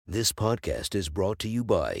This podcast is brought to you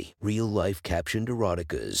by Real Life Captioned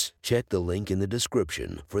Eroticas. Check the link in the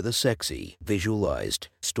description for the sexy, visualized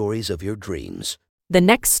stories of your dreams. The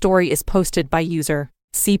next story is posted by user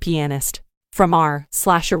cpianist from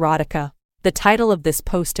r/erotica. The title of this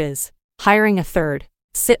post is Hiring a Third.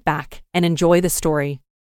 Sit back and enjoy the story.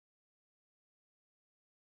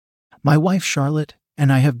 My wife Charlotte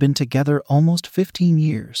and I have been together almost 15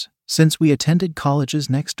 years, since we attended colleges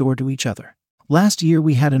next door to each other. Last year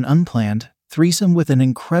we had an unplanned threesome with an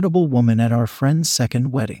incredible woman at our friend's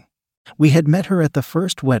second wedding. We had met her at the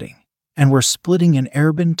first wedding, and were splitting an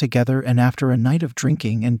Airbnb together, and after a night of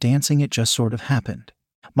drinking and dancing it just sort of happened.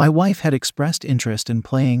 My wife had expressed interest in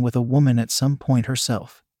playing with a woman at some point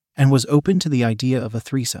herself, and was open to the idea of a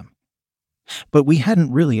threesome. But we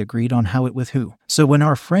hadn't really agreed on how it with who. So when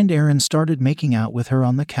our friend Aaron started making out with her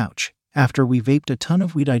on the couch, after we vaped a ton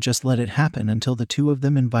of weed, I just let it happen until the two of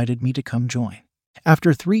them invited me to come join.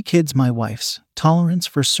 After 3 kids, my wife's tolerance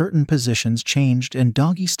for certain positions changed, and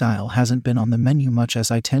doggy style hasn't been on the menu much,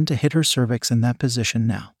 as I tend to hit her cervix in that position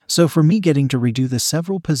now. So for me, getting to redo the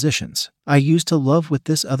several positions I used to love with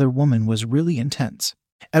this other woman was really intense.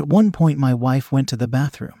 At one point my wife went to the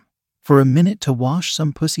bathroom for a minute to wash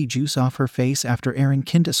some pussy juice off her face after Aaron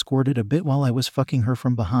kinda squirted a bit while I was fucking her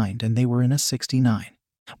from behind, and they were in a 69.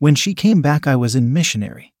 When she came back, I was in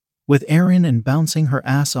missionary with Aaron and bouncing her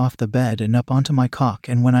ass off the bed and up onto my cock,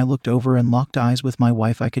 and when I looked over and locked eyes with my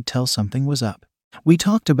wife, I could tell something was up. We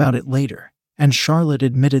talked about it later, and Charlotte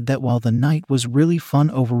admitted that while the night was really fun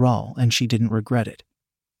overall and she didn't regret it,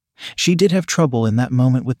 she did have trouble in that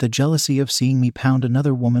moment with the jealousy of seeing me pound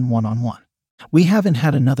another woman one-on-one. We haven't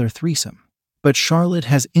had another threesome, but Charlotte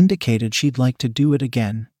has indicated she'd like to do it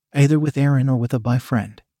again, either with Aaron or with a bi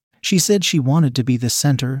friend. She said she wanted to be the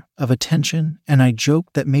center of attention, and I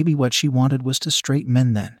joked that maybe what she wanted was to straight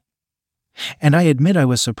men then. And I admit I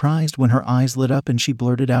was surprised when her eyes lit up and she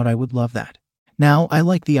blurted out, "I would love that." Now, I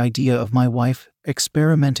like the idea of my wife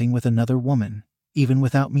experimenting with another woman, even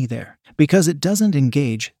without me there, because it doesn't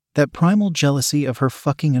engage that primal jealousy of her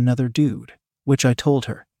fucking another dude, which I told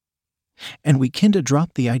her. And we kinda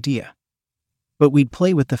dropped the idea. But we'd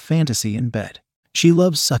play with the fantasy in bed. She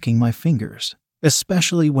loves sucking my fingers,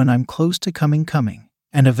 especially when I'm close to coming,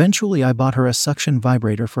 and eventually I bought her a suction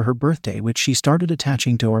vibrator for her birthday, which she started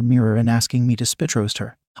attaching to our mirror and asking me to spit roast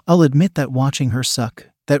her. I'll admit that watching her suck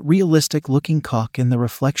that realistic-looking cock in the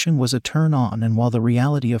reflection was a turn on, and while the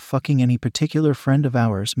reality of fucking any particular friend of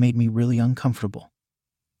ours made me really uncomfortable,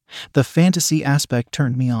 the fantasy aspect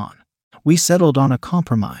turned me on. We settled on a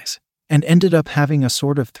compromise, and ended up having a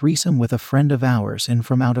sort of threesome with a friend of ours in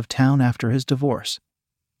from out of town after his divorce.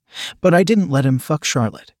 But I didn't let him fuck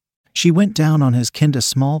Charlotte. She went down on his kinda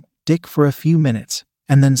small dick for a few minutes,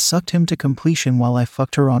 and then sucked him to completion while I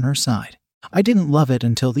fucked her on her side. I didn't love it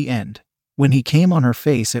until the end, when he came on her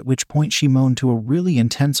face, at which point she moaned to a really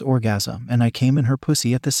intense orgasm, and I came in her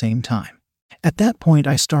pussy at the same time. At that point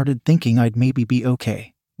I started thinking I'd maybe be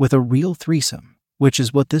okay with a real threesome, which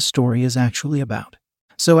is what this story is actually about.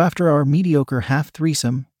 So after our mediocre half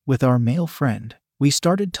threesome with our male friend, we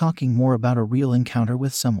started talking more about a real encounter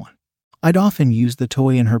with someone. I'd often used the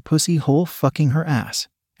toy in her pussy hole fucking her ass,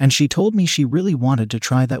 and she told me she really wanted to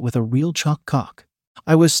try that with a real chalk cock.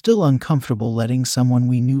 I was still uncomfortable letting someone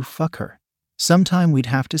we knew fuck her, sometime we'd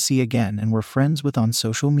have to see again and were friends with on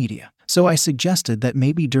social media. So I suggested that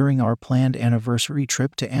maybe during our planned anniversary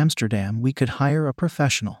trip to Amsterdam we could hire a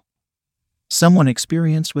professional, someone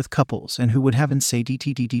experienced with couples and who would have an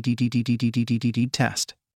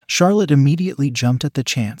test. Charlotte immediately jumped at the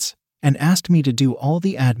chance and asked me to do all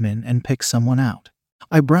the admin and pick someone out.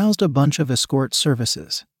 I browsed a bunch of escort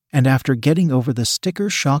services, and after getting over the sticker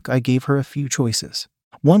shock I gave her a few choices.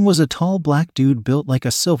 One was a tall black dude built like a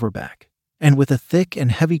silverback, and with a thick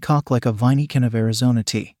and heavy cock like a viney can of Arizona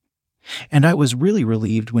tea. And I was really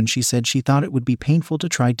relieved when she said she thought it would be painful to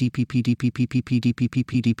try DPP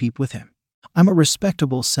with him. I'm a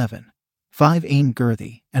respectable 7'5" ain't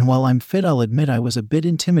girthy, and while I'm fit, I'll admit I was a bit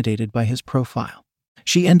intimidated by his profile.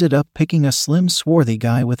 She ended up picking a slim, swarthy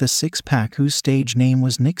guy with a six-pack whose stage name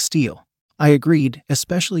was Nick Steele. I agreed,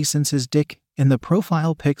 especially since his dick in the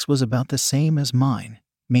profile pics was about the same as mine,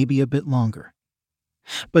 maybe a bit longer,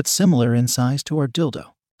 but similar in size to our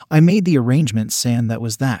dildo. I made the arrangements saying that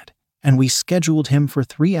was that, and we scheduled him for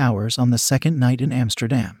 3 hours on the second night in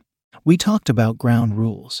Amsterdam. We talked about ground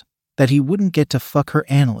rules, that he wouldn't get to fuck her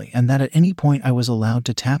anally, and that at any point I was allowed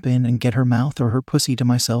to tap in and get her mouth or her pussy to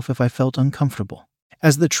myself if I felt uncomfortable.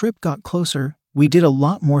 As the trip got closer, we did a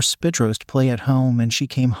lot more spit roast play at home, and she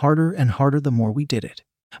came harder and harder the more we did it.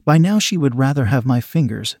 By now she would rather have my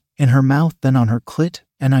fingers in her mouth, then on her clit,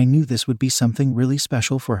 and I knew this would be something really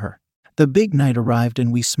special for her. The big night arrived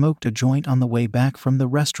and we smoked a joint on the way back from the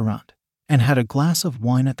restaurant and had a glass of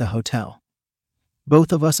wine at the hotel.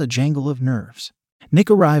 Both of us a jangle of nerves.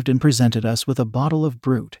 Nick arrived and presented us with a bottle of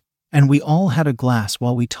Brut, and we all had a glass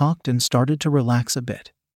while we talked and started to relax a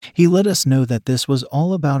bit. He let us know that this was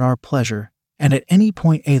all about our pleasure, and at any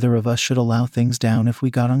point either of us should allow things down if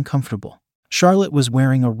we got uncomfortable. Charlotte was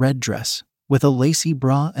wearing a red dress, with a lacy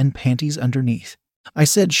bra and panties underneath. I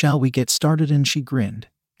said, "Shall we get started?" and she grinned,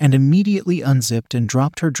 and immediately unzipped and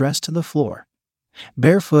dropped her dress to the floor,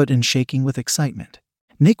 barefoot and shaking with excitement.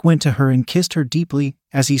 Nick went to her and kissed her deeply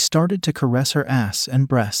as he started to caress her ass and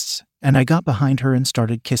breasts, and I got behind her and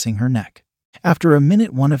started kissing her neck. After a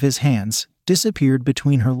minute, one of his hands disappeared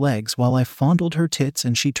between her legs while I fondled her tits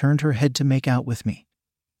and she turned her head to make out with me,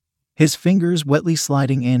 his fingers wetly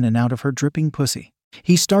sliding in and out of her dripping pussy.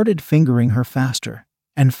 He started fingering her faster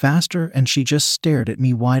and faster, and she just stared at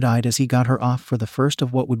me wide-eyed as he got her off for the first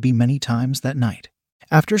of what would be many times that night.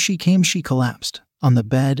 After she came, she collapsed on the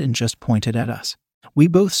bed and just pointed at us. We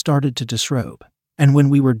both started to disrobe, and when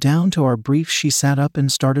we were down to our briefs, she sat up and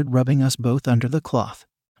started rubbing us both under the cloth.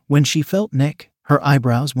 When she felt Nick, her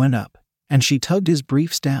eyebrows went up, and she tugged his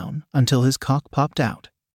briefs down until his cock popped out.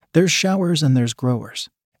 There's showers and there's growers,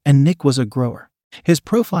 and Nick was a grower. His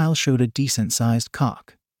profile showed a decent-sized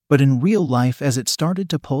cock, but in real life, as it started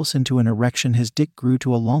to pulse into an erection, his dick grew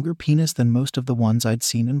to a longer penis than most of the ones I'd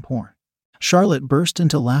seen in porn. Charlotte burst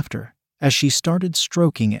into laughter as she started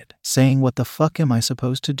stroking it, saying, "What the fuck am I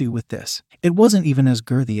supposed to do with this? It wasn't even as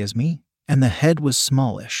girthy as me, and the head was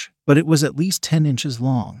smallish, but it was at least 10 inches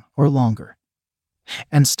long, or longer,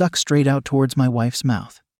 and stuck straight out towards my wife's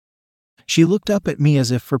mouth." She looked up at me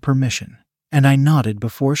as if for permission, and I nodded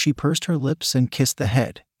before she pursed her lips and kissed the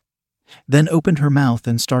head, then opened her mouth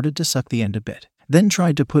and started to suck the end a bit, then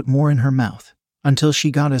tried to put more in her mouth, until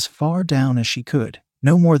she got as far down as she could,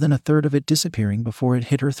 no more than a third of it disappearing before it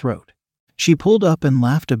hit her throat. She pulled up and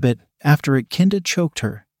laughed a bit after it kinda choked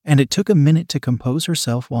her, and it took a minute to compose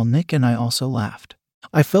herself while Nick and I also laughed.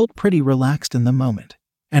 I felt pretty relaxed in the moment,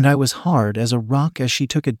 and I was hard as a rock as she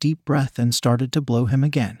took a deep breath and started to blow him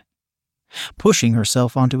again, pushing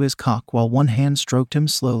herself onto his cock while one hand stroked him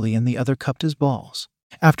slowly and the other cupped his balls.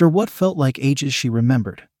 After what felt like ages, she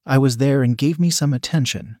remembered I was there and gave me some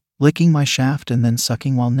attention, licking my shaft and then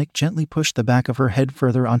sucking while Nick gently pushed the back of her head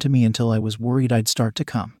further onto me until I was worried I'd start to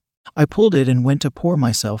come. I pulled it and went to pour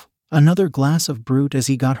myself another glass of Brut as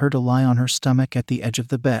he got her to lie on her stomach at the edge of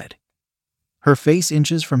the bed, her face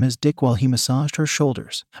inches from his dick while he massaged her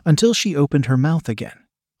shoulders until she opened her mouth again,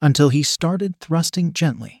 until he started thrusting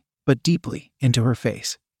gently but deeply into her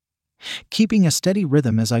face, keeping a steady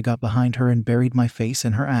rhythm as I got behind her and buried my face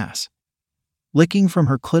in her ass, licking from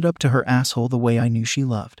her clit up to her asshole the way I knew she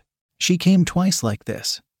loved. She came twice like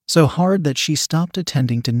this, so hard that she stopped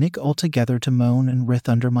attending to Nick altogether to moan and writhe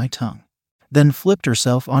under my tongue, then flipped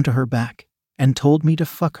herself onto her back and told me to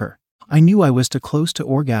fuck her. I knew I was too close to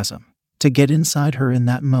orgasm to get inside her in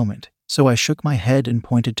that moment, so I shook my head and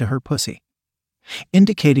pointed to her pussy,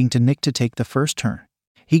 indicating to Nick to take the first turn.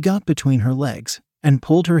 He got between her legs and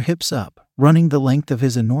pulled her hips up, running the length of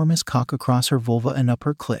his enormous cock across her vulva and up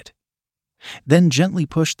her clit, then gently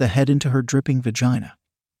pushed the head into her dripping vagina,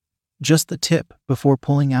 just the tip, before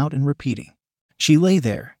pulling out and repeating. She lay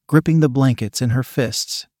there, gripping the blankets in her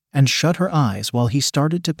fists, and shut her eyes while he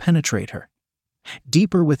started to penetrate her,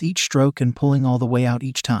 deeper with each stroke and pulling all the way out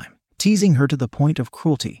each time, teasing her to the point of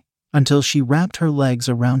cruelty, until she wrapped her legs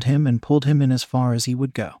around him and pulled him in as far as he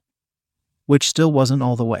would go, which still wasn't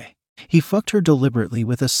all the way. He fucked her deliberately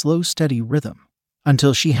with a slow, steady rhythm,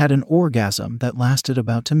 until she had an orgasm that lasted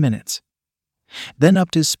about 2 minutes, then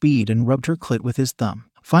upped his speed and rubbed her clit with his thumb,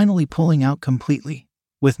 finally pulling out completely,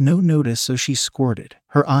 with no notice, so she squirted,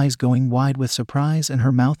 her eyes going wide with surprise and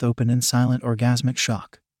her mouth open in silent orgasmic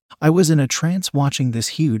shock. I was in a trance watching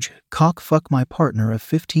this huge cock fuck my partner of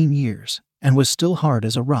 15 years, and was still hard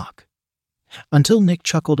as a rock, until Nick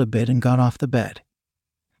chuckled a bit and got off the bed,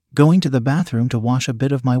 going to the bathroom to wash a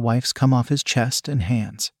bit of my wife's cum off his chest and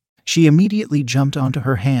hands. She immediately jumped onto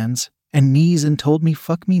her hands and knees and told me,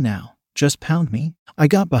 "Fuck me now, just pound me." I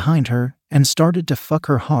got behind her and started to fuck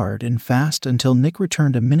her hard and fast until Nick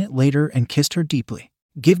returned a minute later and kissed her deeply.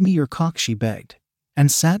 "Give me your cock," she begged,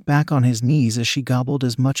 and sat back on his knees as she gobbled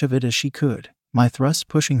as much of it as she could, my thrusts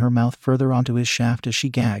pushing her mouth further onto his shaft as she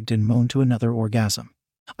gagged and moaned to another orgasm.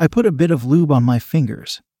 I put a bit of lube on my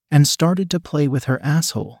fingers and started to play with her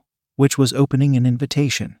asshole, which was opening an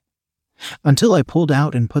invitation, until I pulled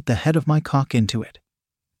out and put the head of my cock into it,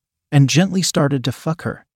 and gently started to fuck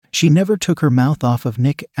her, She never took her mouth off of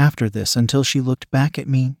Nick after this until she looked back at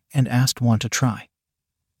me and asked, "Want to try?"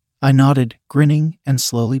 I nodded, grinning, and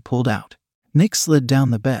slowly pulled out. Nick slid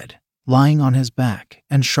down the bed, lying on his back,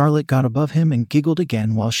 and Charlotte got above him and giggled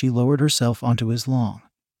again while she lowered herself onto his long,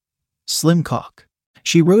 slim cock.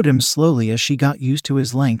 She rode him slowly as she got used to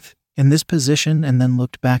his length in this position and then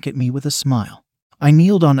looked back at me with a smile. I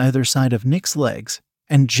kneeled on either side of Nick's legs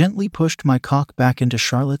and gently pushed my cock back into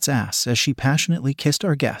Charlotte's ass as she passionately kissed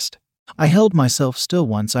our guest. I held myself still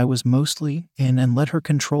once I was mostly in and let her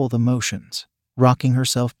control the motions, rocking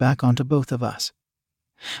herself back onto both of us,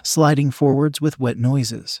 sliding forwards with wet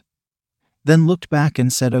noises. Then looked back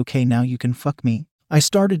and said, "Okay, now you can fuck me." I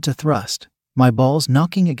started to thrust, my balls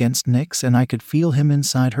knocking against Nick's, and I could feel him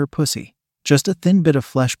inside her pussy, just a thin bit of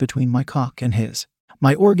flesh between my cock and his.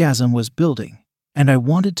 My orgasm was building, and I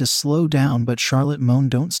wanted to slow down, but Charlotte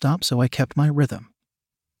moaned, "Don't stop," so I kept my rhythm.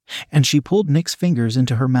 And she pulled Nick's fingers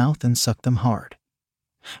into her mouth and sucked them hard,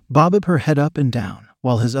 bobbed her head up and down,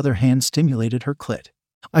 while his other hand stimulated her clit.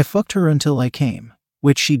 I fucked her until I came,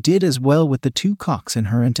 which she did as well with the two cocks in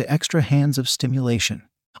her into extra hands of stimulation.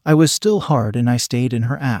 I was still hard and I stayed in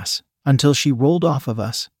her ass until she rolled off of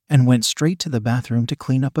us and went straight to the bathroom to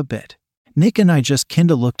clean up a bit. Nick and I just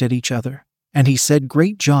kinda looked at each other, and he said,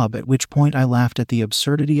 "Great job," at which point I laughed at the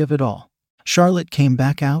absurdity of it all. Charlotte came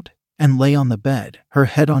back out and lay on the bed, her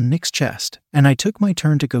head on Nick's chest, and I took my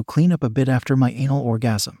turn to go clean up a bit after my anal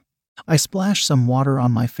orgasm. I splashed some water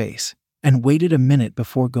on my face and waited a minute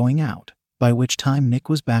before going out, by which time Nick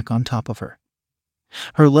was back on top of her,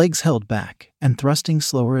 her legs held back and thrusting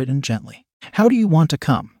slower and gently. "How do you want to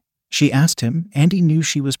come?" she asked him, and he knew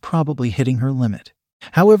she was probably hitting her limit.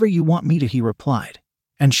 "However you want me to," he replied,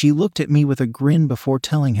 and she looked at me with a grin before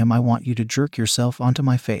telling him, "I want you to jerk yourself onto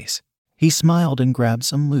my face." He smiled and grabbed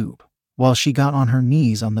some lube, while she got on her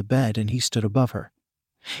knees on the bed and he stood above her,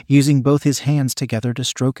 using both his hands together to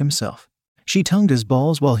stroke himself. She tongued his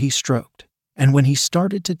balls while he stroked, and when he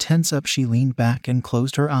started to tense up she leaned back and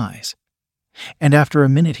closed her eyes. And after a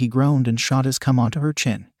minute he groaned and shot his cum onto her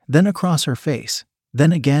chin, then across her face,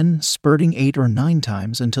 then again, spurting 8 or 9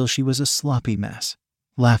 times until she was a sloppy mess,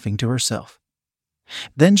 laughing to herself.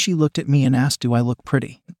 Then she looked at me and asked, "Do I look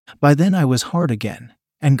pretty?" By then I was hard again,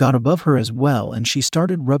 and got above her as well, and she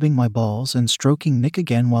started rubbing my balls and stroking Nick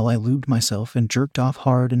again while I lubed myself and jerked off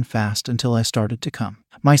hard and fast until I started to come.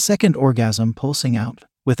 My second orgasm pulsing out,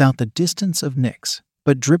 without the distance of Nick's,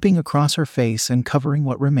 but dripping across her face and covering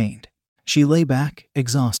what remained. She lay back,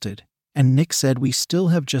 exhausted, and Nick said, "We still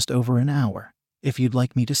have just over an hour, if you'd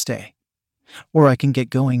like me to stay. Or I can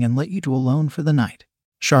get going and let you two alone for the night."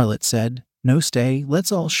 Charlotte said, "No, stay,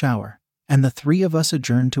 let's all shower," and the 3 of us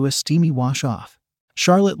adjourned to a steamy wash-off.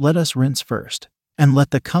 Charlotte let us rinse first, and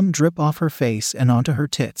let the cum drip off her face and onto her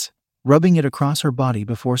tits, rubbing it across her body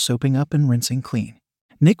before soaping up and rinsing clean.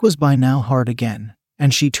 Nick was by now hard again,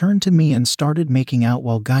 and she turned to me and started making out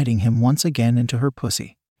while guiding him once again into her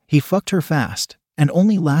pussy. He fucked her fast, and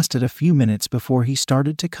only lasted a few minutes before he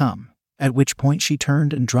started to come, at which point she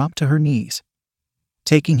turned and dropped to her knees,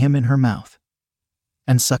 taking him in her mouth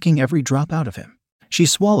and sucking every drop out of him. She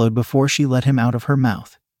swallowed before she let him out of her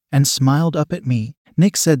mouth, and smiled up at me.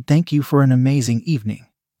 Nick said, "Thank you for an amazing evening.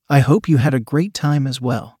 I hope you had a great time as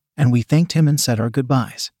well," and we thanked him and said our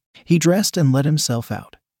goodbyes. He dressed and let himself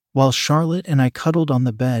out, while Charlotte and I cuddled on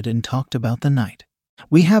the bed and talked about the night.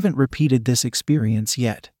 We haven't repeated this experience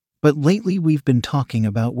yet, but lately we've been talking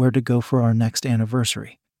about where to go for our next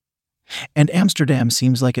anniversary. And Amsterdam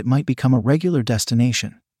seems like it might become a regular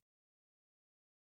destination.